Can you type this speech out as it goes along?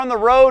On the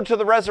road to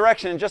the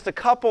resurrection, in just a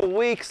couple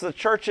weeks, the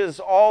churches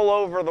all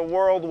over the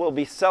world will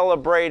be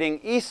celebrating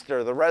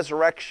Easter, the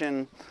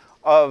resurrection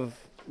of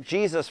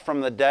Jesus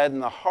from the dead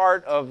and the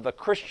heart of the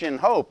Christian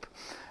hope.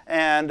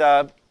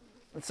 And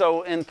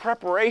so in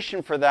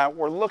preparation for that,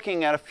 we're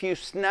looking at a few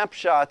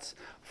snapshots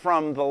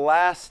from the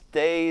last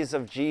days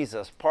of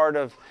Jesus, part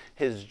of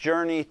his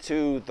journey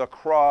to the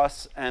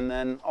cross and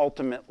then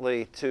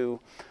ultimately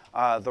to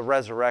the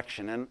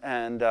resurrection.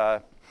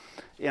 And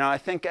I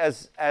think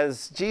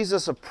as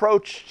Jesus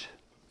approached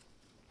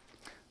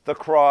the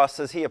cross,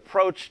 as he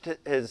approached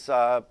his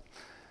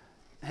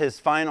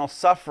final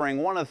suffering,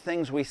 one of the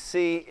things we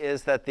see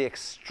is that the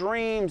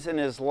extremes in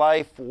his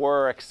life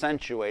were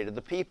accentuated.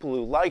 The people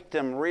who liked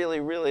him really,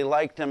 really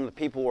liked him. The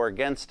people who were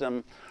against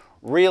him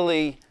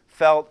really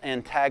felt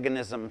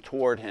antagonism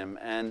toward him.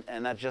 And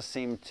that just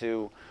seemed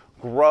to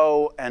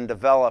grow and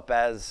develop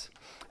as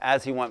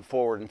he went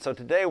forward. And so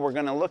today we're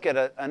going to look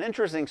at an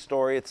interesting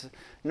story. It's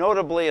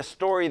notably a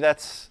story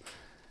that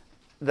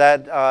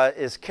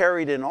is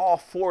carried in all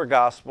four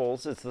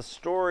Gospels. It's the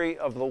story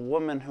of the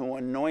woman who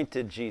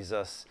anointed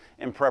Jesus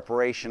in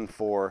preparation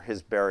for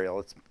his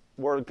burial.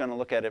 We're going to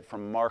look at it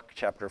from Mark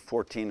chapter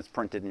 14. It's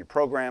printed in your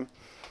program.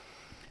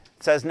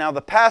 It says, "Now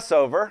the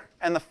Passover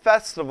and the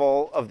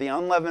festival of the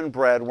unleavened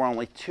bread were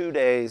only 2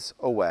 days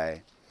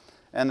away.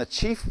 And the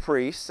chief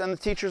priests and the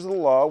teachers of the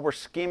law were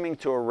scheming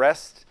to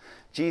arrest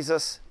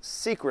Jesus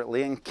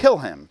secretly and kill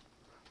him,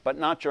 but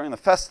not during the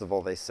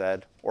festival, they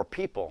said, or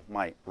people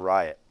might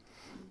riot.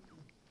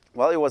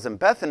 While he was in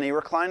Bethany,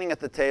 reclining at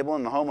the table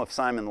in the home of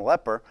Simon the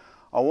leper,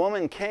 a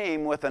woman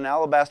came with an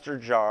alabaster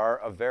jar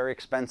of very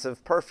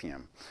expensive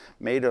perfume,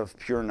 made of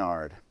pure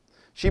nard.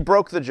 She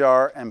broke the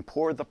jar and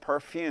poured the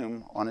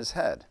perfume on his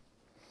head.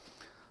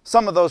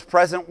 Some of those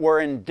present were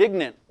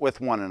indignant with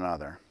one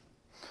another.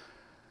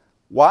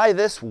 'Why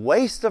this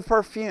waste of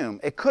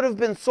perfume? It could have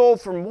been sold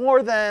for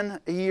more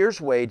than a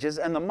year's wages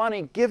and the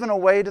money given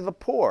away to the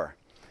poor.'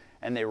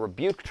 And they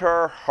rebuked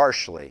her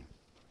harshly.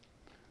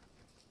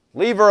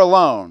 'Leave her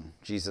alone,'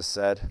 Jesus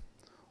said.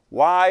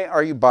 'Why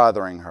are you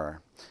bothering her?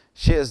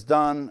 She has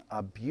done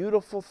a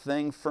beautiful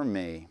thing for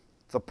me.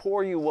 The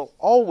poor you will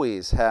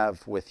always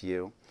have with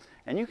you,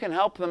 and you can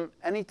help them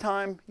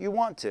anytime you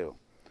want to.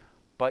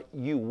 But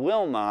you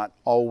will not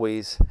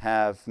always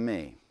have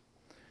me.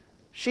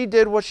 She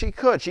did what she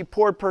could. She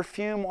poured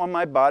perfume on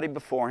my body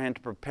beforehand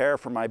to prepare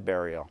for my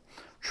burial.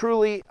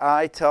 Truly,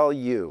 I tell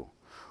you,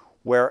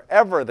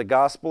 wherever the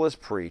gospel is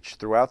preached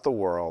throughout the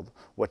world,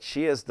 what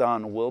she has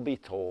done will be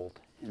told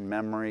in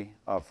memory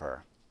of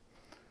her.'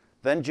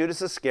 Then Judas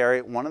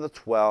Iscariot, one of the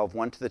 12,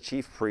 went to the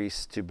chief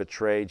priests to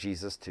betray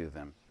Jesus to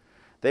them.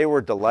 They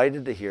were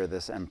delighted to hear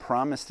this and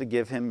promised to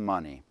give him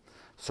money.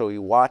 So he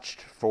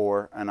watched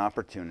for an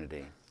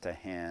opportunity to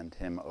hand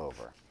him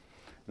over."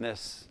 And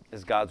this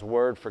is God's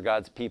word for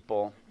God's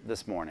people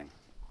this morning.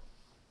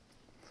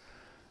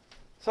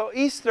 So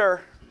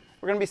Easter,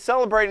 we're going to be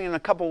celebrating in a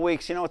couple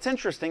weeks. You know, it's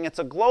interesting. It's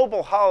a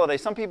global holiday.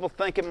 Some people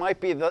think it might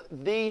be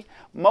the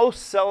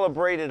most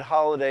celebrated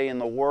holiday in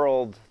the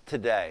world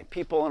today.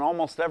 People in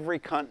almost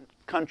every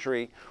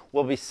country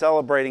will be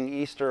celebrating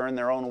Easter in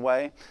their own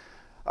way.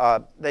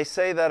 They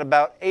say that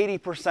about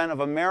 80%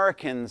 of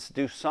Americans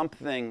do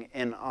something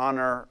in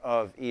honor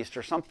of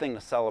Easter, something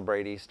to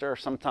celebrate Easter.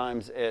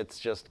 Sometimes it's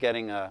just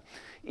getting a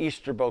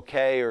Easter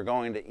bouquet or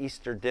going to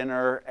Easter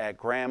dinner at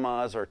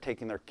grandma's or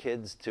taking their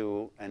kids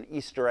to an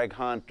Easter egg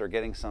hunt or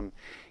getting some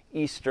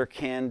Easter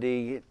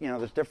candy. You know,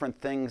 there's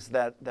different things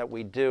that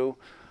we do.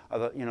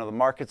 The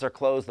markets are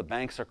closed, the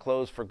banks are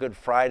closed for Good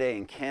Friday.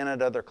 In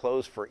Canada, they're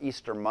closed for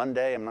Easter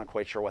Monday. I'm not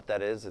quite sure what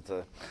that is.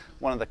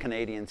 One of the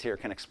Canadians here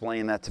can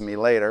explain that to me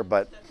later.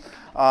 But,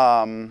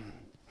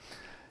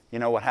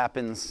 what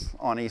happens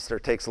on Easter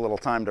takes a little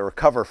time to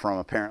recover from,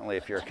 apparently,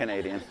 if you're a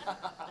Canadian.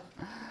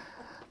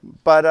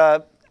 But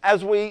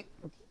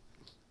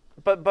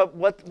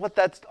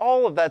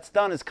all of that's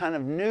done is kind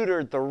of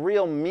neutered the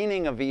real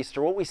meaning of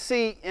Easter. What we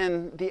see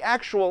in the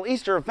actual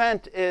Easter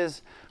event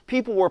is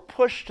people were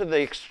pushed to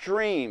the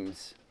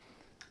extremes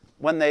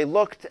when they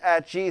looked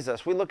at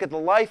Jesus. We look at the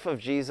life of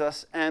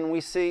Jesus and we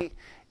see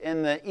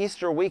in the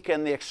Easter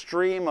weekend the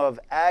extreme of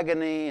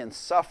agony and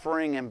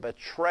suffering and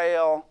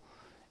betrayal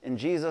in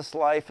Jesus'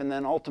 life, and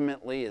then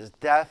ultimately his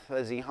death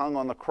as he hung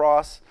on the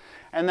cross.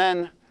 And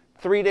then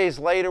 3 days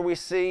later we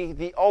see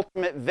the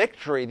ultimate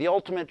victory, the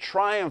ultimate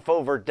triumph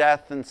over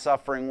death and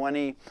suffering when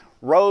he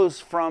rose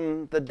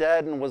from the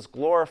dead and was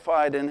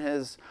glorified in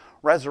his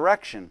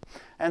resurrection.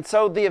 And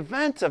so the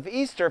event of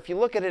Easter, if you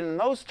look at it in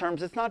those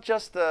terms, it's not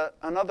just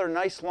another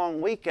nice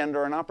long weekend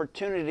or an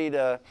opportunity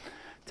to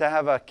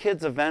have a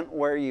kids event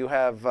where you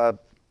have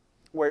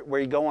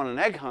where you go on an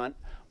egg hunt,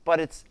 but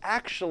it's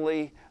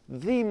actually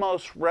the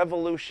most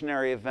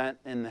revolutionary event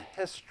in the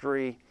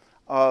history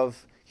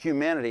of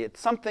humanity.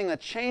 It's something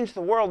that changed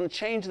the world and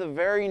changed the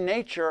very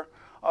nature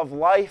of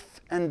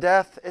life and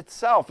death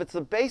itself. It's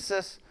the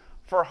basis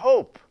for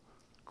hope,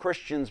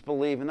 Christians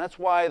believe, and that's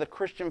why the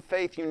Christian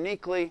faith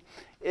uniquely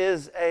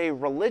is a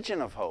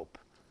religion of hope.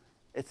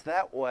 It's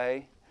that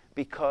way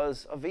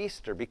because of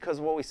Easter, because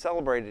of what we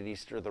celebrate at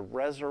Easter, the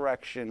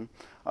resurrection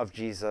of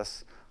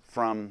Jesus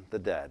from the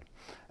dead.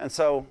 And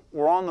so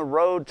we're on the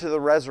road to the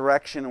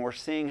resurrection, and we're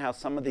seeing how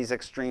some of these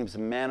extremes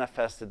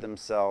manifested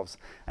themselves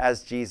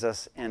as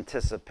Jesus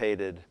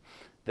anticipated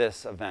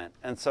this event.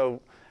 And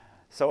so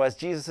as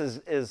Jesus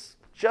is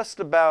just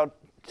about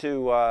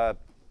to,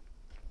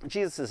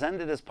 Jesus has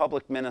ended his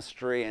public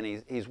ministry,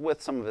 and he's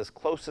with some of his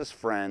closest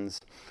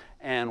friends.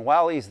 And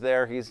while he's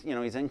there, he's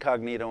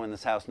incognito in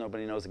this house.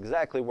 Nobody knows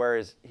exactly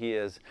where he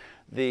is.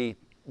 The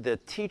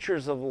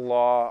teachers of the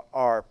law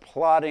are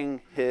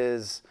plotting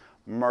his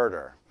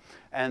murder.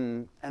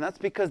 And that's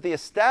because the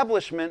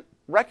establishment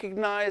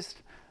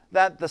recognized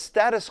that the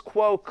status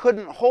quo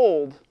couldn't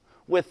hold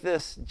with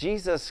this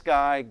Jesus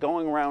guy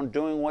going around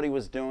doing what he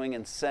was doing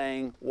and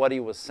saying what he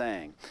was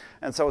saying.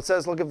 And so it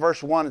says, look at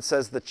verse 1, it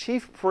says, the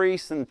chief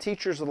priests and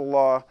teachers of the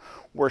law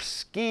were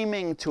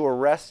scheming to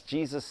arrest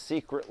Jesus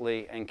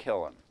secretly and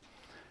kill him.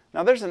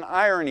 Now there's an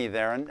irony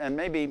there, and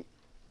maybe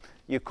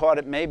you caught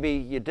it, maybe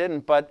you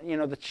didn't, but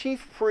the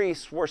chief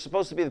priests were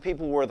supposed to be the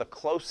people who were the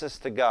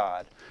closest to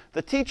God.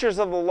 The teachers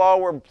of the law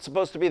were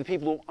supposed to be the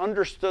people who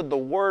understood the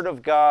Word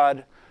of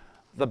God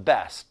the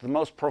best, the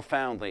most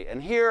profoundly.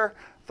 And here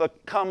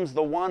comes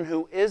the one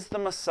who is the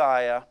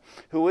Messiah,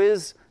 who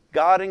is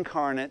God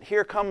incarnate.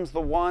 Here comes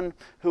the one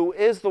who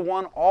is the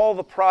one all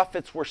the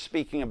prophets were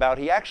speaking about.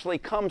 He actually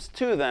comes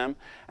to them,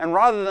 and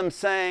rather than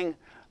saying,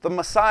 the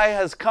Messiah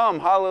has come,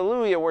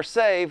 hallelujah, we're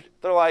saved,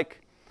 they're like,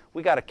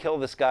 we got to kill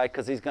this guy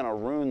because he's going to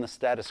ruin the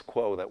status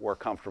quo that we're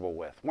comfortable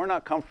with. We're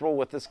not comfortable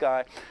with this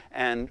guy,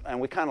 and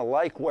we kind of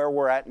like where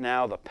we're at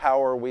now, the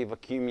power we've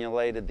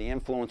accumulated, the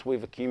influence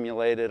we've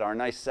accumulated, our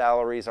nice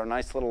salaries, our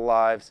nice little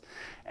lives.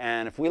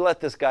 And if we let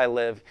this guy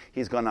live,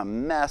 he's going to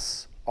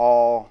mess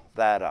all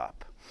that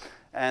up.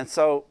 And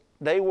so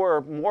they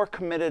were more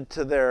committed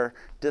to their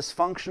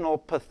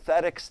dysfunctional,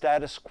 pathetic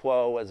status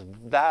quo as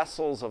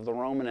vassals of the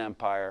Roman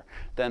Empire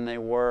than they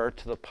were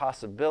to the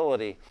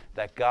possibility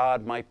that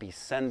God might be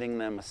sending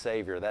them a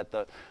Savior,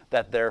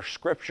 that their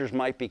scriptures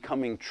might be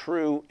coming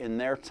true in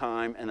their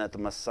time, and that the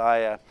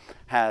Messiah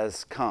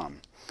has come.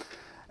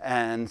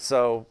 And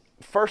so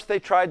first they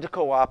tried to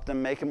co-opt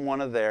him, make him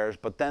one of theirs,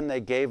 but then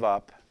they gave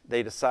up.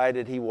 They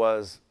decided he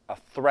was a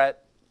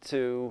threat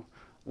to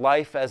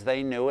life as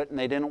they knew it, and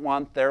they didn't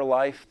want their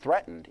life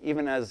threatened.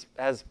 Even as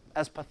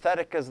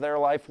pathetic as their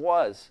life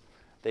was,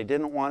 they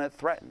didn't want it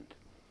threatened.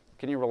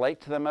 Can you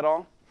relate to them at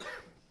all?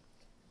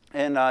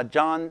 In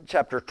John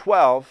chapter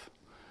 12,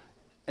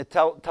 it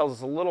tells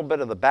us a little bit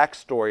of the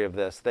backstory of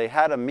this. They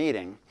had a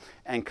meeting,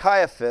 and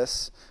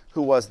Caiaphas,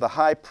 who was the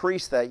high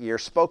priest that year,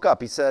 spoke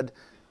up. He said,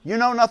 "You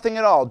know nothing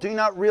at all. Do you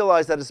not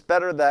realize that it's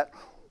better that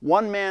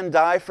one man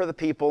die for the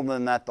people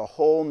than that the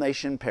whole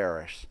nation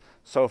perish?"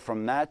 So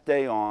from that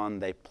day on,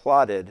 they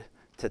plotted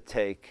to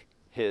take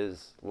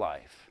his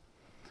life.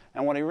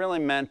 And what he really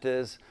meant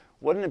is,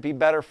 wouldn't it be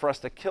better for us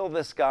to kill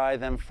this guy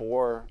than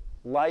for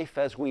life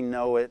as we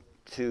know it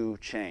to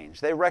change?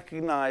 They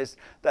recognized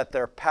that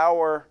their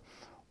power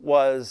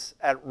was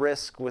at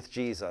risk with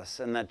Jesus,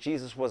 and that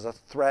Jesus was a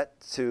threat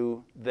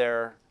to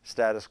their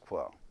status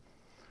quo.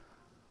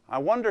 I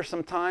wonder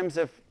sometimes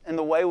if in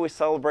the way we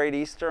celebrate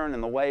Easter and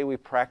in the way we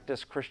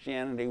practice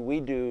Christianity,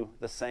 we do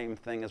the same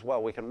thing as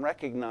well. We can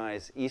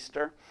recognize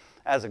Easter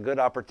as a good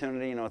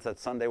opportunity. It's that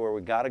Sunday where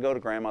we got to go to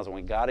Grandma's and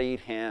we got to eat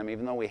ham,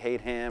 even though we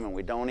hate ham and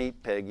we don't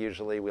eat pig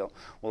usually. We'll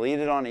eat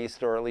it on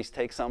Easter, or at least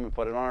take some and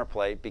put it on our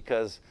plate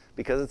because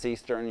it's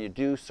Easter, and you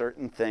do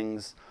certain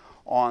things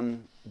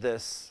on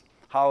this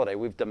holiday.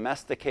 We've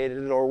domesticated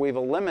it or we've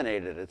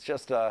eliminated it. It's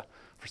just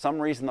for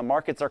some reason, the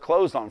markets are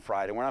closed on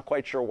Friday. We're not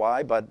quite sure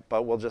why, but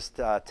we'll just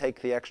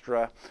take the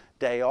extra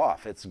day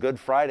off. It's Good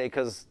Friday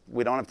because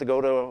we don't have to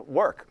go to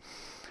work.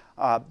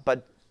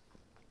 But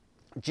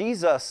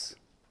Jesus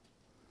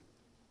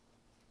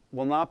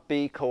will not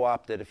be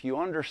co-opted. If you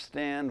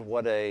understand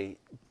what a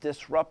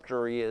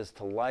disruptor he is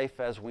to life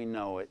as we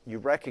know it, you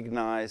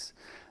recognize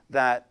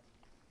that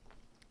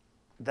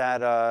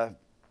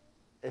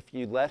if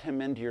you let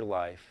him into your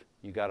life,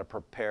 you got to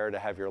prepare to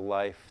have your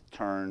life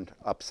turned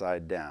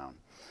upside down.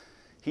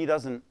 He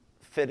doesn't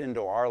fit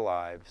into our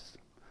lives.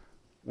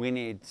 We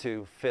need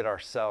to fit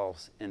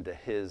ourselves into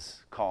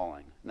his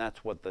calling. And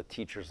that's what the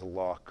teachers of the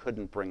law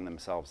couldn't bring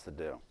themselves to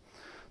do.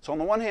 So on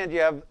the one hand,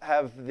 you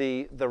have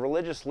the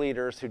religious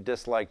leaders who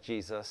dislike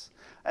Jesus.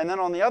 And then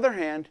on the other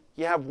hand,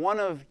 you have one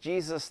of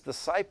Jesus'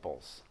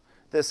 disciples,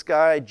 this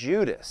guy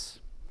Judas,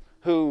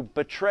 who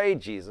betrayed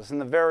Jesus in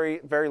the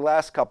very, very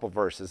last couple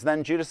verses.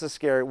 Then Judas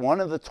Iscariot, one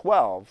of the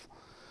 12,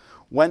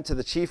 went to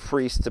the chief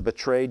priests to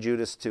betray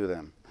Jesus to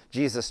them.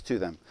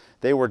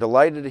 They were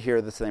delighted to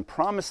hear this, and they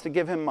promised to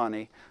give him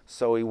money,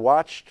 so he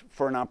watched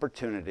for an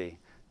opportunity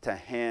to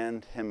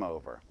hand him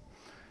over.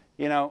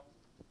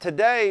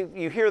 Today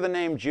you hear the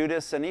name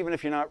Judas, and even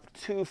if you're not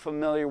too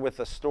familiar with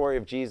the story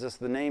of Jesus,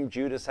 the name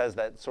Judas has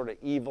that sort of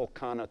evil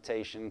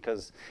connotation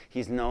because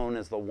he's known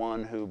as the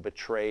one who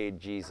betrayed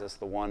Jesus,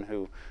 the one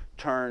who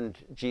turned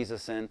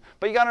Jesus in.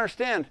 But you got to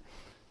understand,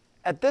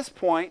 at this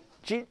point,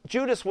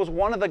 Judas was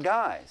one of the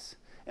guys.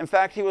 In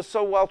fact, he was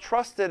so well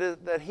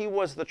trusted that he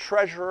was the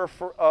treasurer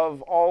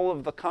of all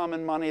of the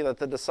common money that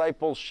the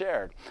disciples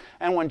shared.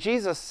 And when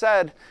Jesus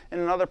said in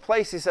another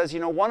place, he says,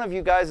 one of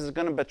you guys is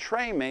going to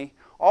betray me,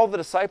 all the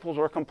disciples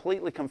were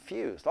completely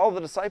confused. All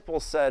the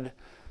disciples said,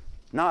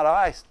 not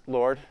I,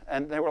 Lord.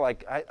 And they were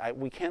like,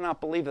 we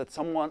cannot believe that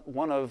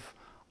one of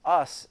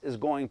us is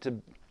going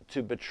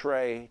to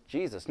betray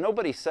Jesus.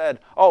 Nobody said,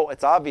 oh,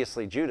 it's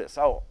obviously Judas.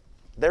 Oh,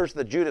 there's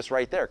the Judas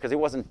right there, because he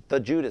wasn't the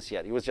Judas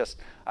yet. He was just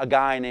a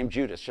guy named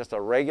Judas, just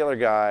a regular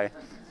guy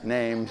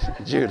named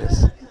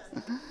Judas.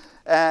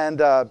 And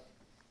but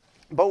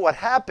what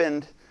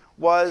happened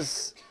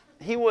was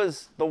he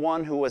was the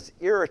one who was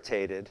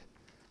irritated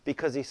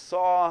because he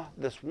saw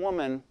this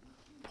woman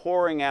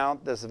pouring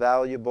out this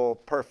valuable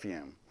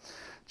perfume.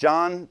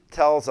 John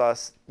tells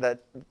us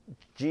that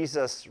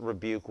Jesus'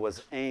 rebuke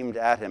was aimed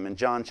at him. In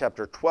John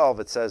chapter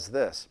 12, it says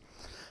this: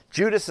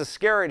 Judas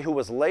Iscariot, who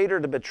was later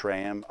to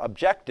betray him,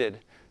 objected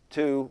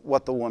to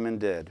what the woman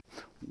did.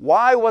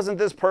 Why wasn't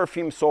this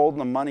perfume sold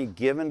and the money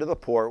given to the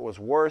poor? It was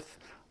worth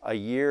a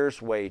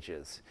year's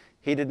wages.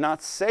 He did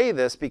not say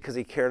this because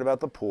he cared about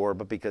the poor,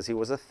 but because he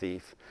was a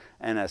thief,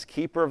 and as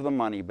keeper of the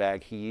money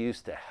bag, he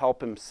used to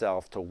help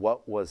himself to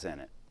what was in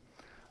it.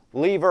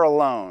 Leave her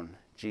alone,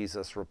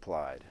 Jesus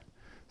replied.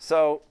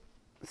 So,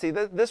 see,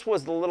 this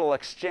was the little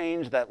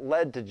exchange that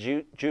led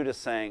to Judas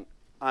saying,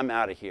 I'm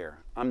out of here.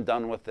 I'm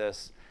done with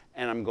this,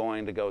 and I'm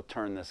going to go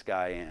turn this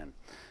guy in.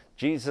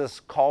 Jesus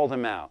called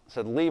him out,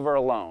 said, leave her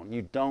alone.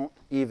 You don't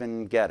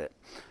even get it.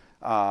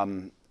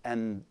 And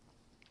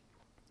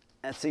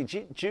see,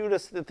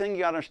 Judas, the thing you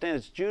got to understand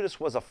is Judas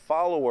was a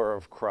follower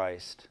of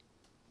Christ,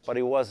 but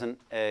he wasn't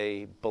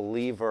a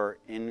believer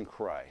in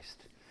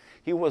Christ.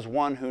 He was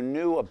one who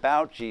knew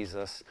about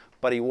Jesus,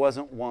 but he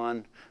wasn't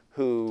one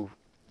who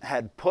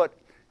had put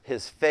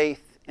his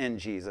faith in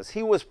Jesus.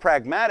 He was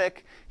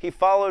pragmatic. He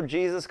followed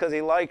Jesus because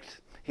he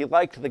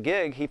liked the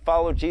gig. He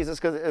followed Jesus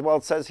because, well,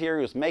 it says here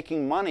he was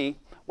making money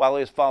while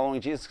he was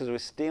following Jesus because he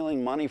was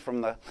stealing money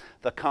from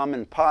the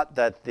common pot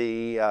that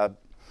the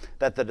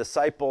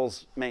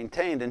disciples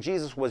maintained. And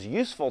Jesus was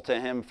useful to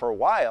him for a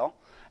while,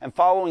 and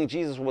following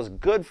Jesus was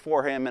good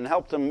for him and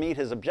helped him meet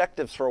his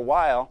objectives for a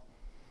while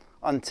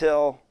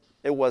until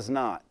it was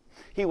not.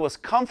 He was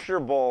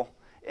comfortable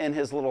in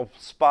his little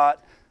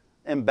spot,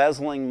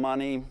 embezzling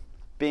money,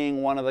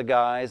 being one of the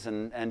guys,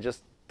 and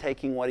just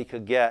taking what he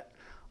could get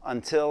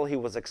until he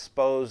was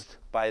exposed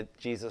by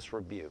Jesus'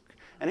 rebuke.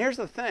 And here's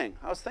the thing.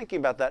 I was thinking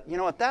about that.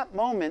 At that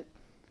moment,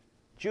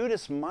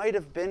 Judas might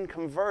have been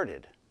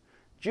converted.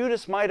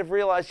 Judas might have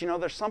realized,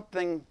 there's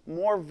something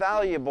more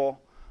valuable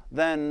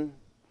than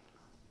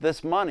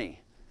this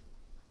money.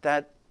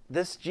 That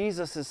this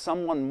Jesus is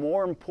someone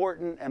more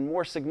important and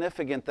more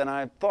significant than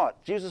I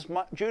thought. Judas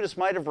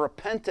might have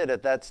repented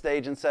at that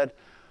stage and said,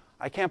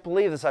 I can't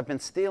believe this. I've been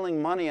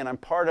stealing money and I'm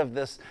part of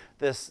this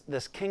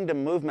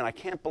kingdom movement. I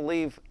can't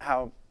believe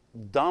how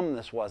dumb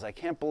this was. I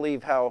can't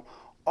believe how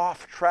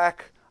off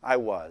track I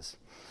was.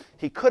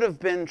 He could have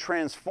been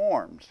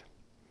transformed.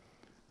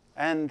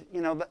 And,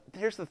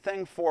 here's the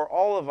thing for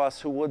all of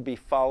us who would be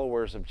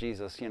followers of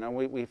Jesus.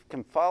 We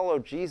can follow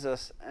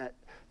Jesus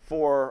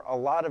for a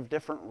lot of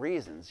different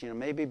reasons.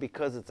 Maybe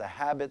because it's a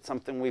habit,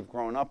 something we've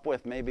grown up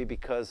with. Maybe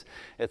because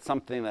it's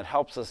something that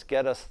helps us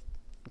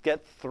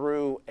get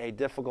through a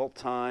difficult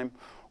time,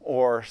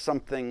 or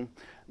something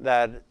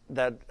that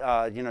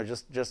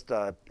just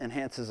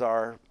enhances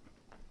our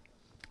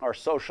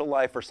social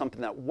life, or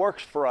something that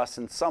works for us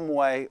in some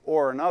way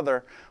or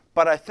another.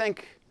 But I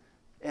think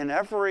in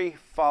every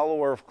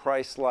follower of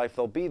Christ's life,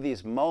 there'll be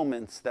these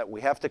moments that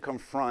we have to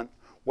confront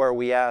where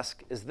we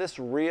ask, is this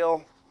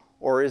real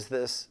or is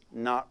this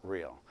not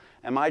real?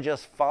 Am I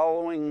just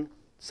following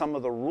some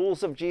of the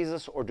rules of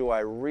Jesus, or do I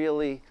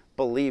really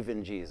believe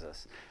in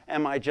Jesus?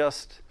 Am I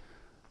just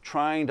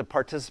trying to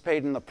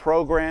participate in the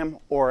program,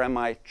 or am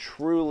I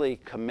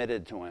truly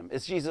committed to him?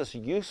 Is Jesus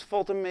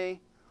useful to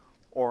me,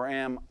 or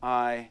am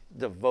I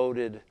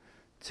devoted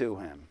to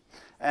him?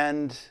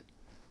 And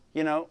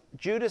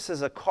Judas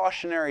is a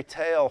cautionary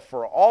tale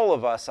for all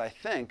of us, I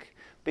think,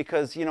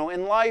 because,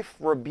 in life,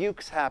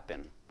 rebukes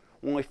happen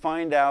when we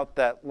find out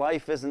that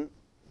life isn't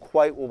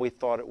quite what we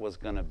thought it was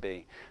going to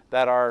be,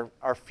 that our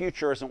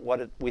future isn't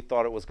what we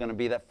thought it was going to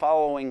be, that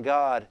following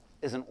God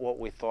isn't what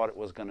we thought it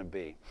was going to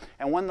be.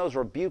 And when those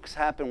rebukes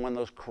happen, when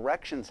those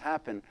corrections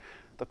happen,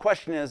 the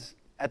question is,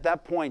 at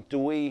that point, do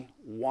we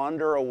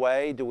wander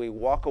away? Do we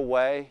walk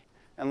away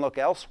and look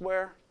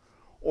elsewhere?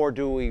 Or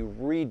do we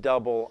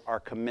redouble our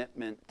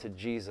commitment to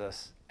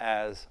Jesus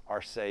as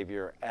our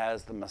Savior,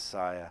 as the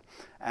Messiah,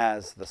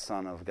 as the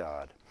Son of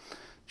God?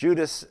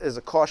 Judas is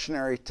a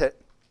cautionary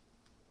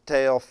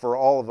tale for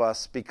all of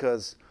us,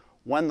 because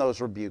when those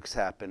rebukes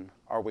happen,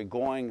 are we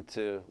going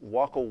to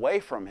walk away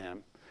from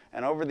him?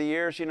 And over the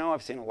years,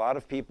 I've seen a lot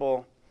of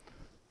people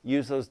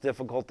use those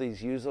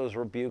difficulties, use those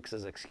rebukes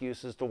as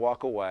excuses to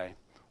walk away.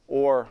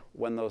 Or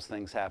when those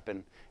things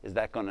happen, is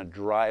that going to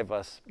drive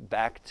us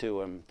back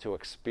to him to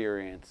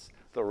experience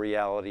the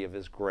reality of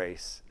his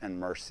grace and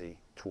mercy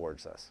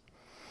towards us?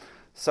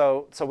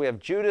 So we have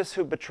Judas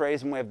who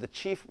betrays him. We have the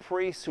chief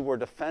priests who were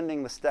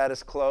defending the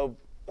status quo.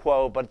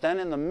 But then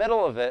in the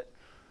middle of it,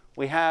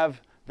 we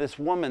have this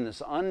woman,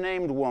 this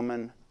unnamed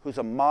woman, who's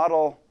a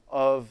model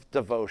of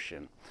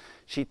devotion.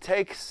 She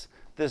takes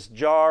this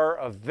jar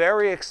of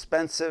very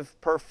expensive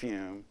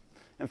perfume.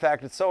 In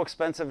fact, it's so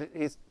expensive,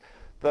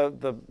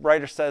 the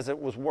writer says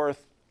it was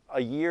worth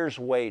a year's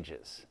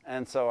wages.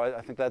 And so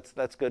I think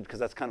that's good, because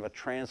that's kind of a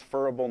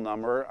transferable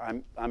number.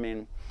 I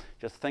mean,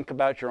 just think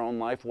about your own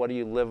life. What do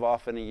you live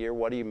off in a year?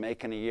 What do you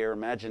make in a year?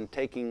 Imagine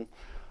taking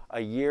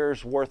a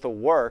year's worth of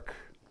work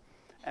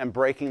and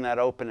breaking that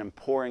open and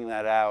pouring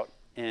that out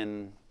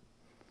in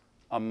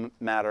a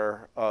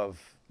matter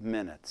of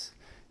minutes.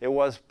 It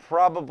was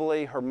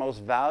probably her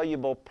most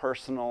valuable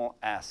personal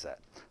asset,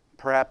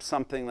 perhaps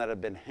something that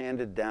had been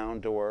handed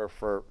down to her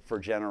for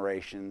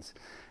generations,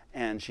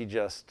 and she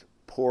just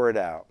poured it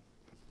out.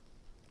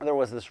 There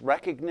was this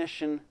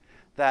recognition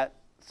that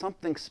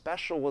something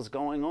special was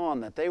going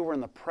on, that they were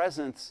in the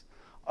presence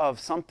of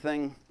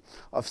someone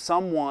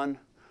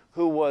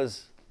who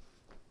was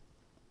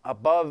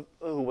above,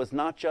 who was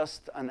not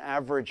just an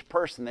average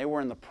person. They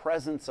were in the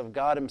presence of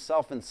God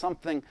himself, and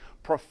something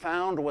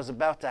profound was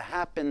about to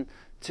happen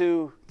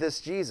to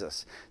this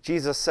Jesus.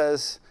 Jesus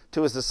says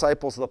to his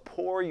disciples, "The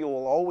poor you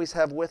will always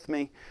have with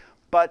me,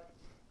 but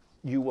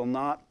you will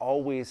not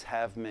always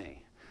have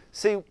me."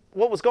 See,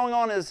 what was going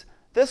on is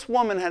this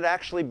woman had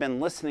actually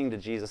been listening to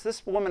Jesus.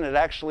 This woman had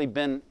actually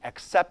been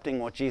accepting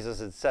what Jesus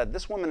had said.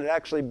 This woman had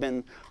actually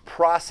been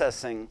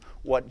processing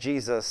what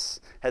Jesus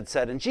had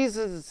said. And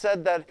Jesus had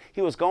said that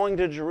he was going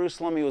to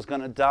Jerusalem, he was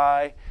going to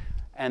die,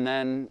 and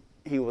then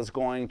he was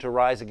going to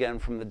rise again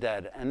from the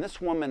dead. And this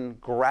woman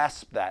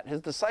grasped that. His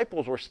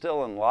disciples were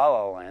still in La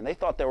La Land. They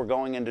thought they were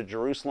going into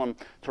Jerusalem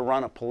to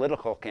run a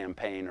political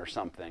campaign or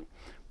something.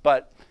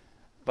 But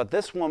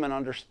this woman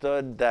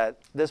understood that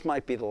this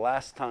might be the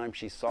last time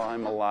she saw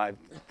him alive.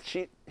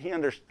 She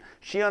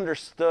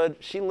understood.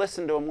 She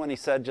listened to him when he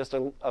said just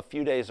a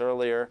few days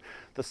earlier,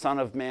 the Son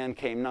of Man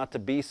came not to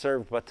be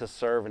served, but to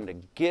serve, and to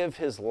give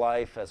his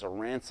life as a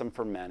ransom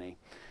for many.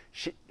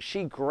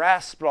 She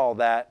grasped all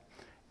that,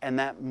 and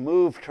that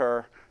moved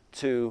her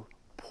to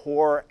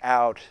pour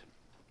out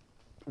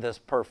this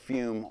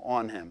perfume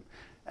on him.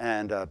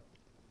 And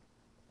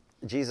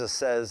Jesus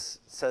says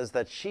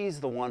that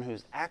she's the one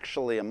who's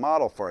actually a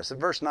model for us. In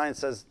verse 9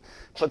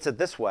 puts it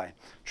this way: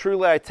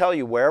 "Truly I tell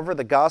you, wherever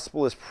the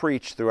gospel is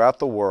preached throughout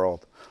the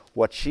world,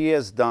 what she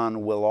has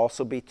done will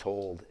also be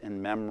told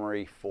in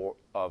memory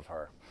of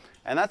her."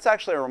 And that's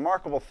actually a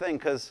remarkable thing,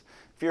 because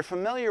if you're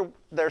familiar,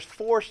 there's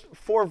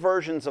four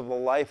versions of the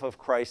life of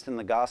Christ in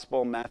the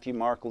gospel: Matthew,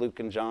 Mark, Luke,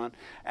 and John.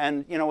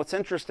 And you know what's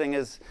interesting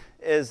is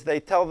they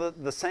tell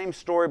the same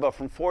story, but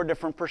from four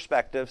different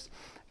perspectives.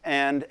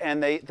 And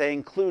they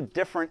include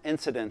different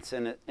incidents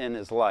in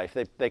his life.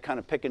 They kind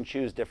of pick and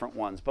choose different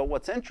ones. But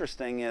what's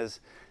interesting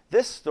is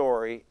this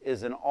story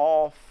is in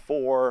all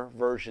four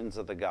versions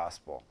of the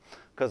gospel,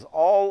 because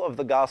all of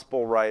the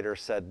gospel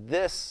writers said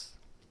this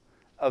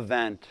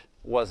event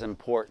was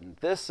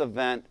important. This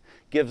event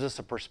gives us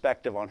a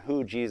perspective on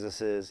who Jesus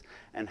is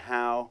and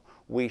how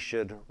we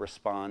should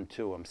respond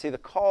to him. See, the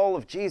call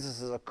of Jesus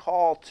is a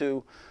call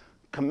to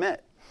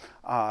commit,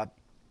 a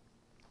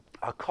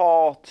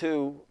call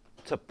to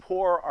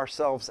pour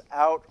ourselves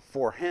out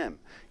for him.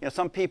 You know,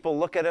 some people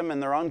look at him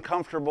and they're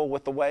uncomfortable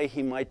with the way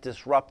he might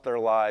disrupt their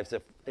lives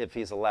if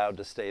he's allowed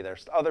to stay there.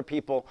 Other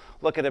people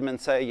look at him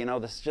and say, you know,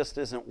 this just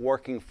isn't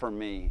working for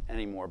me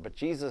anymore. But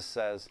Jesus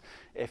says,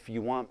 if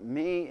you want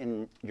me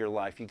in your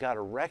life, you got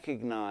to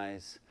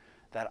recognize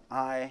that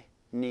I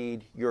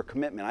need your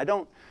commitment. I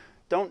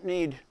don't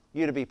need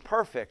you to be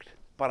perfect,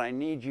 but I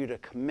need you to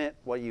commit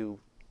what you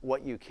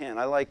can.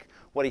 I like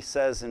what he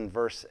says in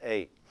verse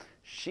 8.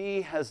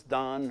 She has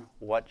done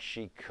what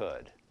she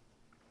could.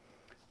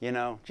 You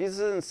know, Jesus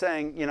isn't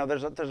saying, you know,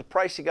 there's a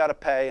price you got to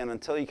pay, and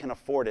until you can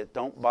afford it,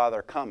 don't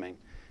bother coming.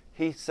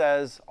 He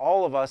says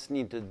all of us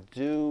need to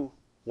do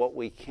what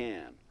we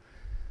can.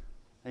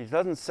 And he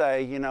doesn't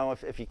say, you know,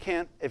 if you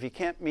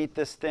can't meet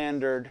this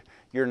standard,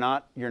 you're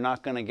not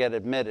going to get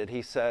admitted.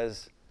 He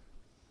says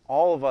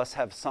all of us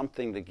have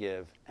something to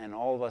give, and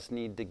all of us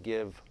need to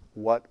give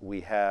what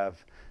we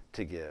have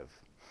to give.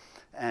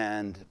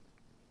 And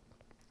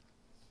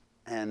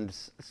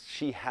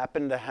she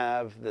happened to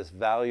have this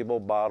valuable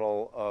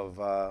bottle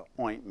of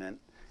ointment,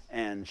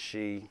 and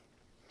she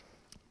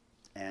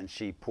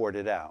poured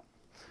it out.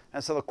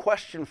 And so the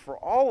question for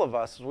all of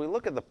us as we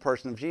look at the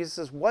person of Jesus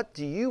is, what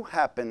do you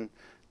happen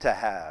to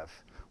have?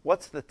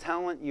 What's the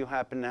talent you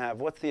happen to have?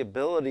 What's the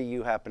ability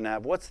you happen to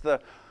have? What's the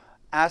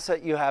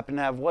asset you happen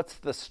to have? What's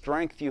the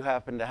strength you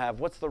happen to have?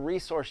 What's the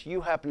resource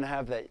you happen to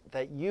have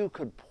that you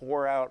could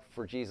pour out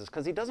for Jesus?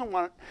 Because he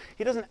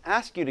doesn't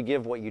ask you to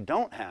give what you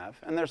don't have.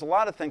 And there's a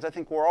lot of things, I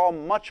think we're all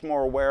much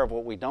more aware of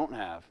what we don't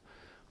have.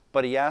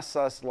 But he asks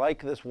us,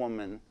 like this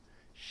woman,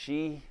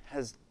 she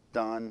has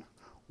done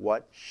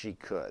what she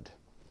could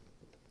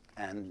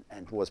and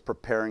was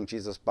preparing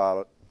Jesus'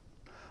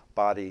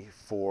 body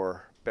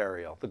for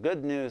burial. The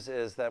good news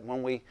is that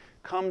when we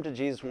come to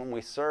Jesus, when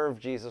we serve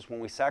Jesus, when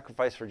we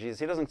sacrifice for Jesus,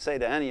 he doesn't say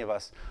to any of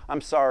us,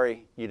 I'm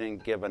sorry you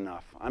didn't give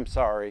enough. I'm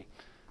sorry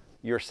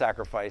your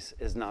sacrifice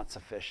is not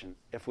sufficient.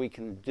 If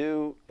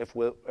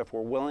we're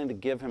willing to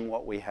give him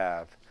what we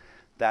have,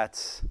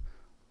 that's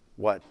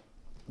what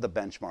the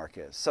benchmark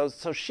is.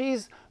 So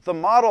she's the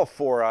model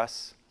for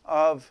us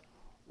of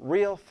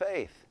real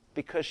faith,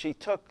 because she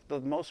took the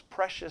most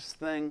precious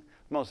thing,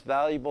 most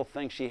valuable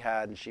thing she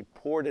had, and she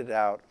poured it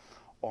out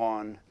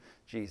on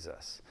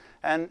Jesus.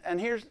 And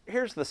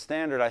here's the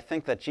standard I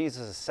think that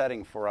Jesus is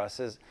setting for us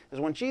is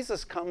when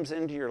Jesus comes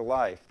into your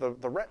life,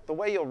 the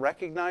way you'll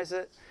recognize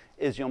it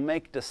is you'll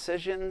make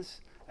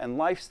decisions and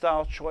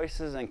lifestyle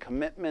choices and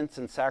commitments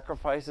and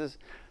sacrifices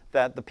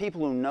that the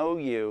people who know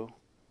you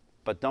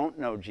but don't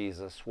know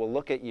Jesus will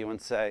look at you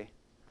and say,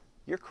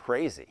 you're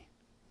crazy.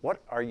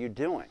 What are you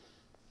doing?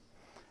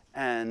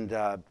 And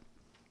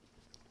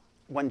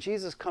when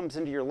Jesus comes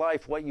into your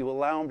life, what you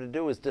allow him to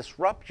do is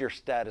disrupt your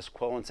status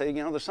quo and say,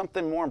 there's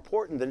something more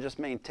important than just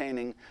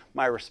maintaining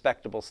my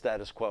respectable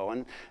status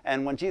quo.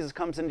 And when Jesus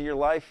comes into your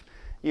life,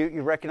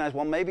 you recognize,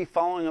 well, maybe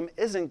following him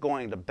isn't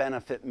going to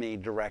benefit me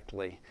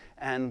directly.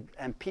 And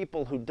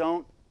people who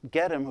don't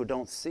get him, who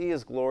don't see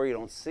his glory,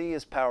 don't see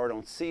his power,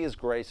 don't see his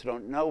grace, who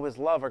don't know his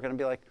love, are going to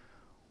be like,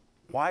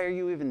 why are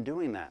you even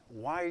doing that?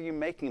 Why are you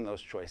making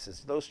those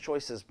choices? Those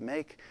choices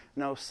make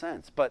no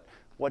sense. But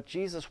what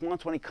Jesus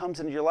wants when he comes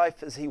into your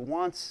life is he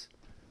wants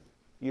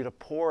you to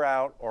pour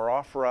out or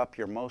offer up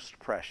your most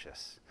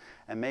precious.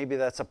 And maybe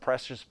that's a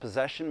precious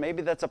possession.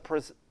 Maybe that's a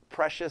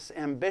precious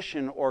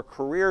ambition or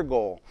career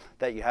goal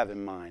that you have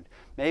in mind.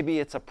 Maybe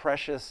it's a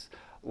precious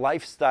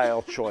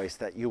lifestyle choice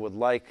that you would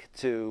like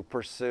to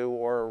pursue,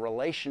 or a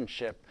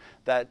relationship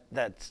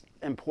that's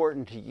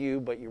important to you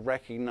but you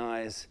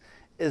recognize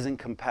isn't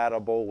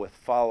compatible with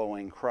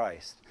following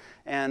Christ.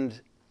 And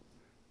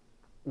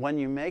when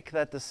you make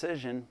that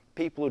decision,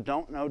 people who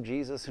don't know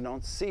Jesus, who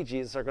don't see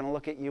Jesus, are going to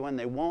look at you and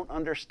they won't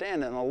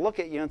understand it. And they'll look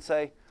at you and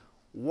say,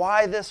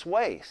 why this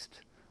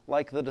waste?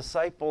 Like the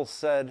disciples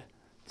said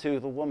to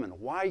the woman,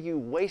 why are you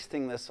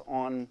wasting this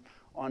on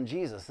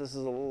Jesus? This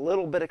is a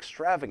little bit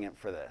extravagant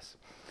for this.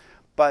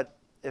 But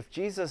if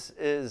Jesus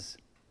is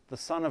the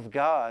Son of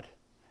God,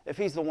 if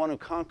he's the one who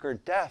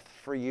conquered death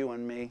for you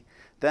and me,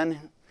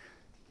 then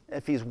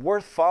if he's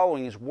worth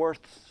following, he's worth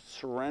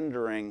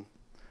surrendering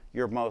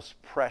your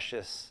most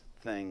precious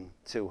thing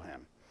to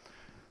him.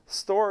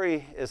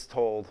 Story is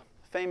told,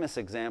 famous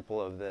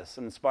example of this,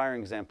 an inspiring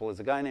example,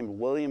 is a guy named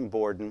William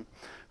Borden,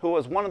 who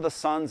was one of the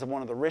sons of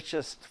one of the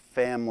richest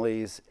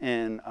families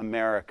in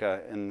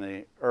America in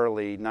the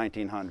early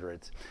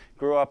 1900s.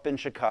 Grew up in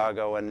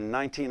Chicago, and in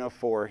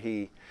 1904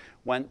 he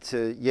went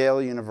to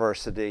Yale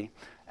University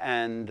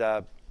and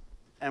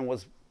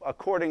was,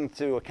 according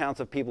to accounts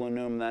of people who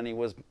knew him then, he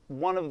was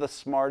one of the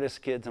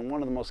smartest kids and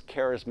one of the most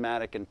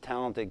charismatic and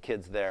talented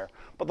kids there.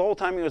 But the whole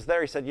time he was there,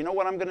 he said, you know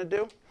what I'm going to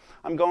do?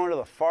 I'm going to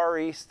the Far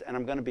East and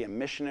I'm going to be a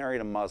missionary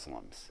to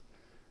Muslims.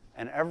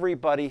 And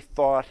everybody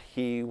thought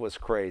he was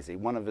crazy.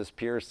 One of his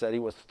peers said he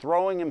was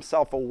throwing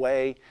himself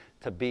away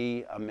to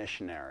be a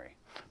missionary.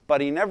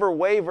 But he never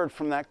wavered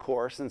from that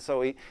course, and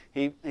so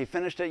he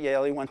finished at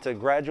Yale. He went to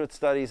graduate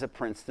studies at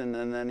Princeton,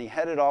 and then he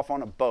headed off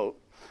on a boat,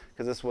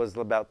 because this was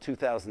about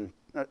 2000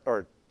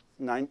 or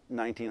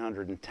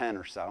 1910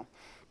 or so,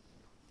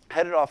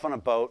 headed off on a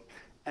boat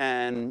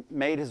and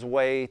made his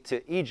way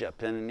to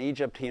Egypt. And in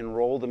Egypt, he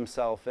enrolled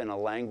himself in a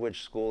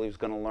language school. He was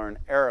going to learn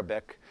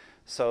Arabic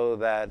so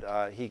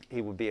that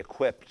he would be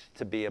equipped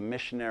to be a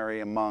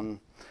missionary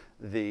among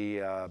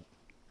the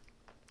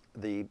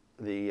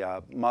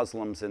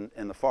Muslims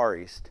in the Far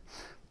East.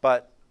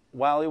 But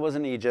while he was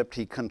in Egypt,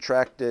 he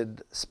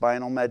contracted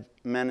spinal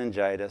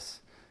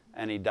meningitis,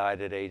 and he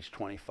died at age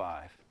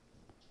 25.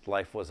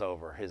 Life was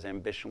over. His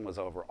ambition was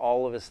over.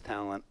 All of his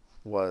talent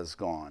was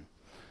gone.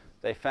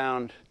 They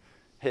found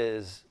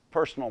his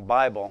personal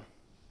Bible,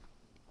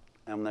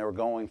 and they were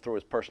going through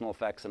his personal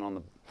effects,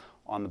 and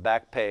on the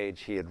back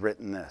page he had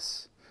written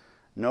this: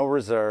 no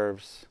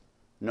reserves,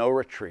 no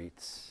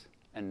retreats,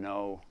 and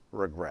no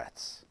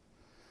regrets.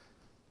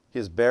 He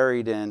is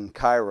buried in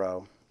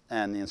Cairo,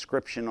 and the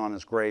inscription on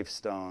his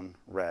gravestone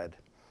read,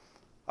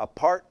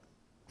 apart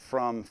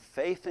from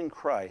faith in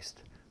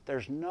Christ,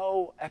 there's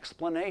no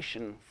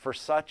explanation for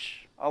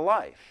such a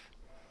life.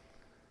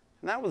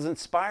 And that was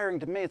inspiring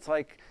to me. It's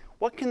like,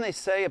 what can they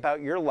say about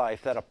your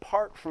life that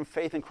apart from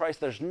faith in Christ,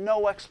 there's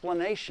no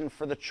explanation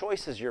for the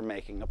choices you're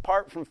making?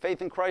 Apart from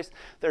faith in Christ,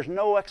 there's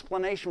no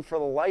explanation for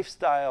the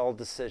lifestyle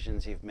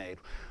decisions you've made.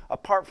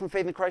 Apart from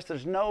faith in Christ,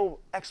 there's no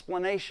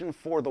explanation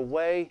for the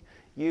way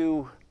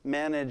you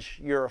manage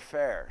your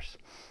affairs.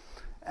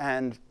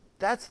 And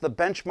that's the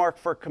benchmark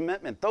for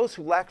commitment. Those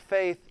who lack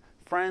faith,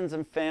 friends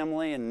and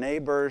family and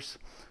neighbors,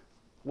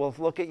 will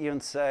look at you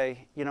and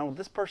say,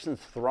 this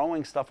person's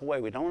throwing stuff away.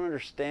 We don't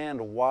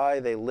understand why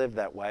they live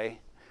that way,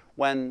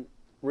 when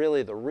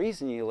really the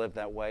reason you live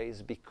that way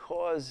is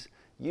because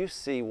you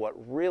see what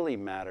really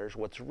matters,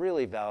 what's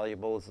really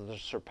valuable is the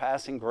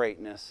surpassing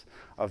greatness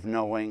of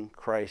knowing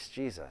Christ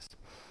Jesus.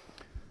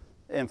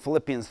 In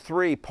Philippians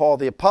 3, Paul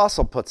the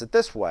Apostle puts it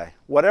this way: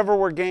 whatever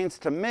were gains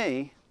to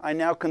me, I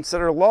now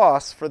consider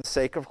loss for the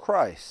sake of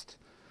Christ.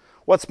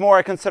 What's more,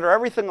 I consider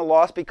everything a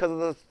loss because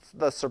of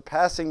the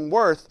surpassing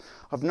worth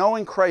of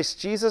knowing Christ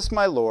Jesus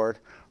my Lord,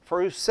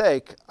 for whose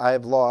sake I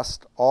have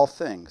lost all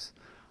things.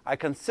 I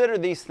consider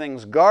these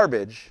things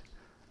garbage,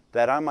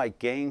 that I might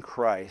gain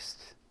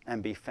Christ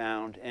and be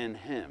found in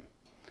him.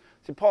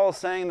 See, Paul is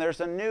saying there's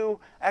a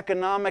new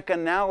economic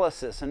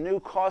analysis, a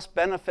new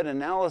cost-benefit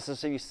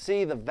analysis. So you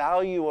see the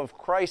value of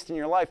Christ in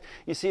your life.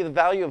 You see the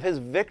value of his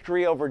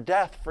victory over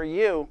death for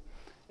you.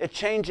 It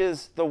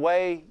changes the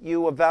way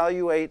you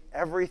evaluate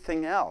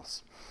everything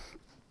else.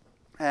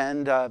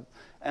 And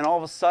all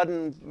of a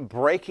sudden,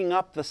 breaking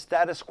up the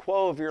status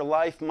quo of your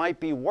life might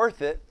be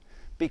worth it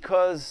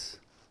because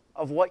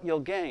of what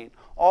you'll gain.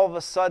 All of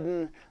a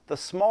sudden, the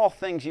small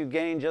things you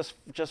gain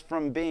just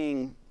from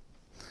being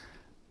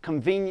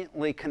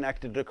conveniently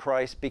connected to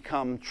Christ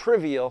become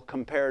trivial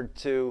compared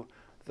to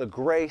the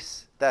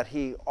grace that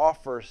he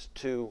offers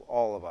to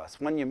all of us.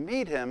 When you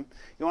meet him,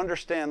 you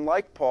understand,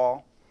 like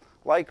Paul,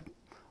 like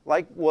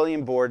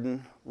William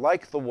Borden,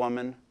 like the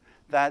woman,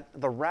 that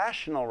the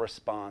rational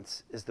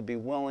response is to be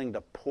willing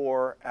to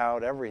pour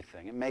out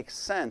everything. It makes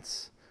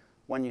sense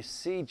when you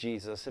see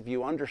Jesus. If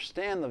you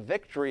understand the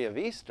victory of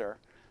Easter,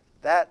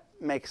 that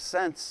makes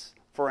sense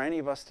for any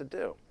of us to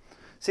do.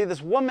 See,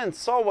 this woman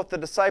saw what the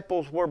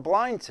disciples were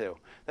blind to,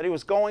 that he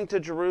was going to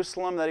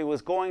Jerusalem, that he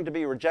was going to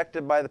be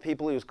rejected by the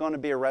people, he was going to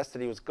be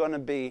arrested, he was going to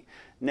be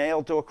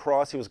nailed to a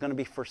cross, he was going to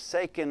be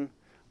forsaken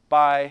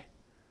by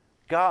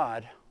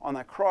God on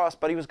that cross,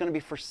 but he was going to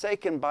be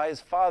forsaken by his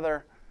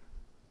Father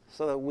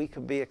so that we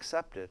could be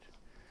accepted.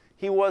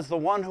 He was the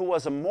one who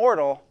was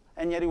immortal,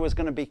 and yet he was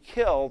going to be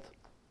killed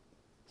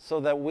so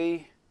that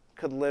we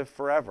could live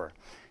forever.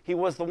 He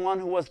was the one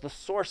who was the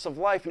source of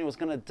life, and he was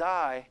going to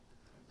die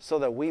so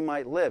that we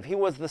might live. He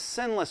was the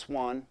sinless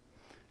one,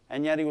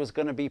 and yet he was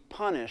going to be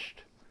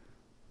punished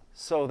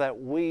so that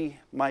we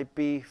might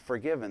be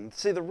forgiven.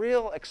 See, the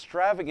real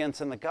extravagance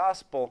in the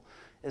gospel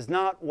is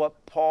not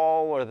what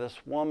Paul or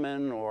this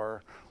woman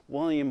or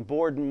William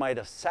Borden might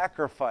have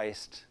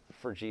sacrificed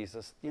for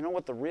Jesus. You know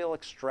what the real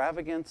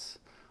extravagance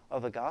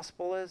of the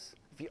gospel is?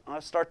 If you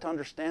start to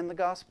understand the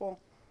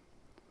gospel,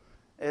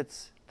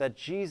 it's that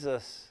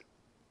Jesus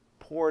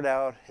poured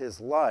out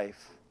his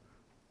life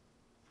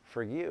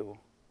for you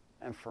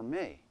and for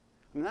me.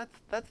 I mean,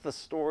 that's the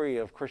story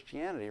of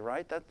Christianity,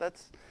 right?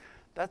 That's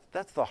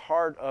the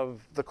heart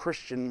of the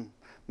Christian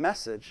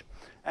message.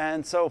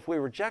 And so if we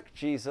reject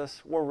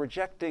Jesus, we're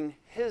rejecting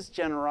his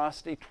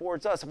generosity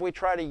towards us. If we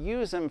try to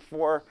use him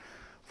for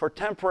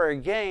temporary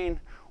gain,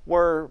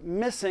 we're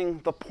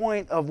missing the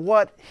point of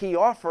what he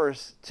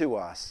offers to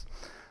us.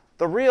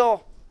 The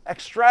real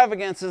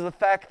extravagance is the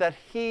fact that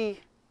he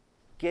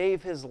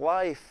gave his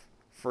life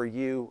for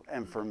you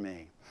and for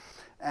me.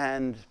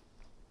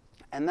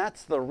 And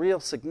that's the real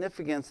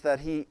significance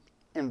that he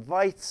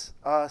invites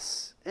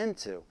us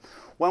into.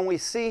 When we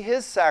see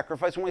his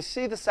sacrifice, when we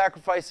see the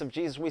sacrifice of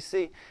Jesus, we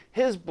see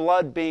his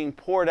blood being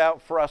poured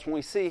out for us, when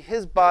we see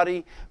his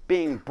body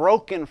being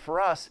broken for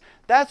us,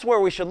 that's where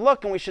we should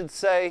look and we should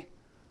say,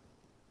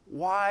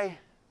 why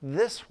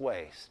this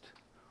waste?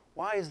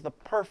 Why is the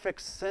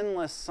perfect,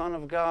 sinless Son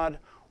of God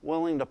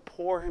willing to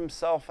pour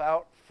himself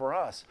out for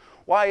us?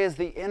 Why is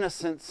the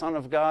innocent Son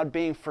of God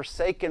being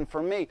forsaken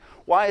for me?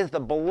 Why is the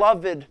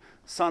beloved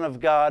Son of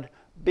God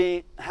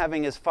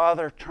having his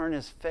Father turn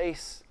his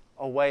face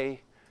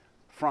away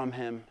from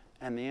him?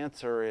 And the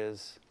answer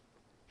is,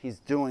 he's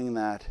doing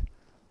that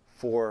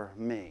for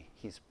me.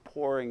 He's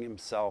pouring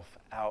himself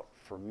out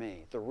for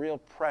me. The real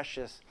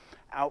precious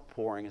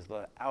outpouring is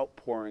the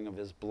outpouring of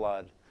his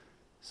blood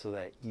so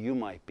that you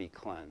might be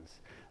cleansed.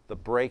 The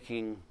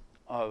breaking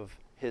of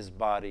his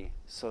body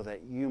so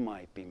that you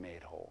might be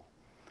made whole.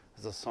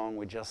 As the song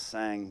we just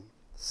sang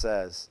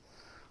says,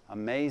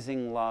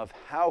 amazing love,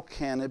 how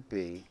can it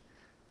be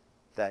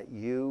that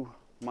you,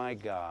 my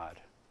God,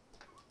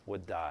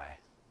 would die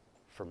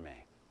for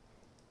me?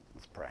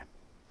 Let's pray.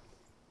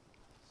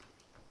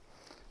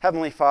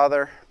 Heavenly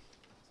Father,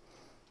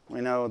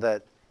 we know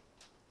that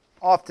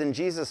often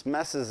Jesus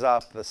messes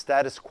up the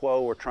status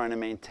quo we're trying to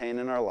maintain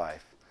in our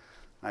life.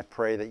 I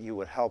pray that you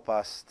would help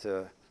us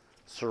to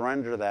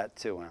surrender that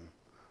to him.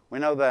 We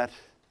know that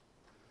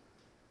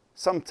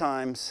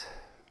sometimes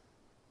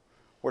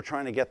we're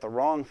trying to get the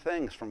wrong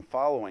things from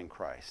following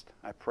Christ.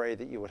 I pray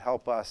that you would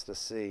help us to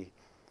see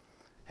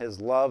his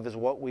love is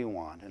what we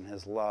want, and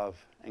his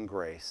love and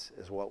grace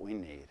is what we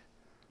need.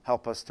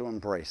 Help us to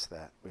embrace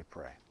that, we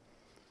pray.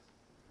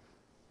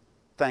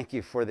 Thank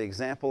you for the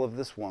example of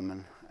this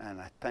woman,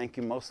 and I thank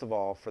you most of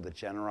all for the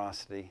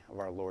generosity of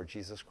our Lord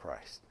Jesus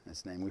Christ. In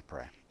his name we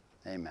pray.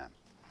 Amen.